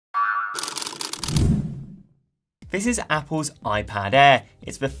This is Apple's iPad Air.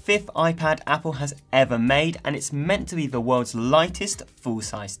 It's the 5th iPad Apple has ever made, and it's meant to be the world's lightest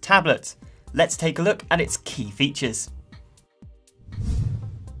full-size tablet. Let's take a look at its key features.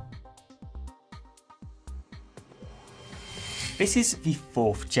 This is the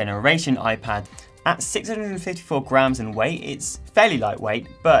 4th generation iPad. At 654 grams in weight, it's fairly lightweight,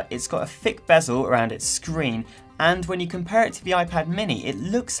 but it's got a thick bezel around its screen, and when you compare it to the iPad mini, it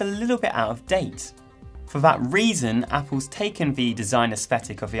looks a little bit out of date. For that reason, Apple's taken the design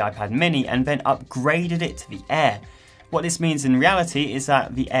aesthetic of the iPad mini and then upgraded it to the Air. What this means in reality is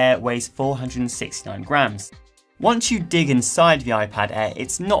that the Air weighs 469 grams. Once you dig inside the iPad Air,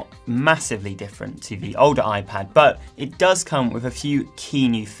 it's not massively different to the older iPad, but it does come with a few key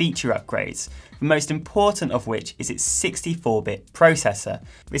new feature upgrades, the most important of which is its 64-bit processor.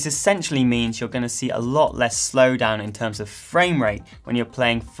 This essentially means you're going to see a lot less slowdown in terms of frame rate when you're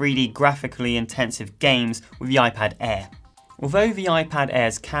playing 3D graphically intensive games with the iPad Air. Although the iPad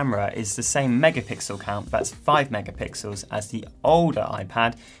Air's camera is the same megapixel count, that's 5 megapixels, as the older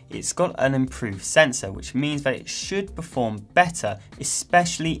iPad, it's got an improved sensor, which means that it should perform better,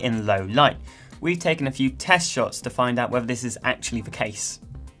 especially in low light. We've taken a few test shots to find out whether this is actually the case.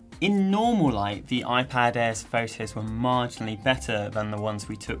 In normal light, the iPad Air's photos were marginally better than the ones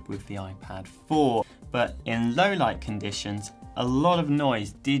we took with the iPad 4, but in low light conditions, a lot of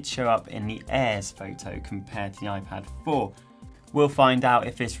noise did show up in the Air's photo compared to the iPad 4. We'll find out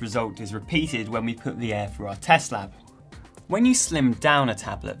if this result is repeated when we put the Air through our test lab. When you slim down a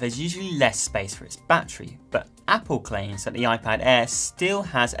tablet, there's usually less space for its battery, but Apple claims that the iPad Air still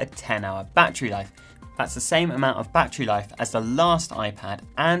has a 10-hour battery life. That's the same amount of battery life as the last iPad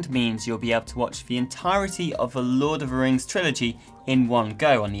and means you'll be able to watch the entirety of the Lord of the Rings trilogy in one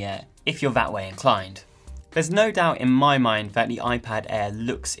go on the Air, if you're that way inclined. There's no doubt in my mind that the iPad Air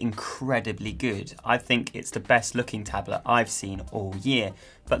looks incredibly good. I think it's the best looking tablet I've seen all year.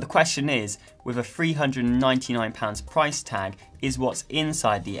 But the question is, with a £399 price tag, is what's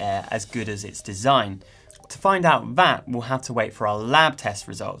inside the Air as good as its design? To find out that, we'll have to wait for our lab test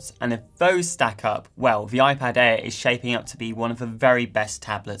results, and if those stack up, well, the iPad Air is shaping up to be one of the very best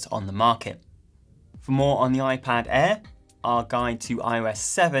tablets on the market. For more on the iPad Air, our guide to iOS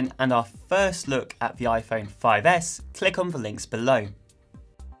 7 and our first look at the iPhone 5S, click on the links below.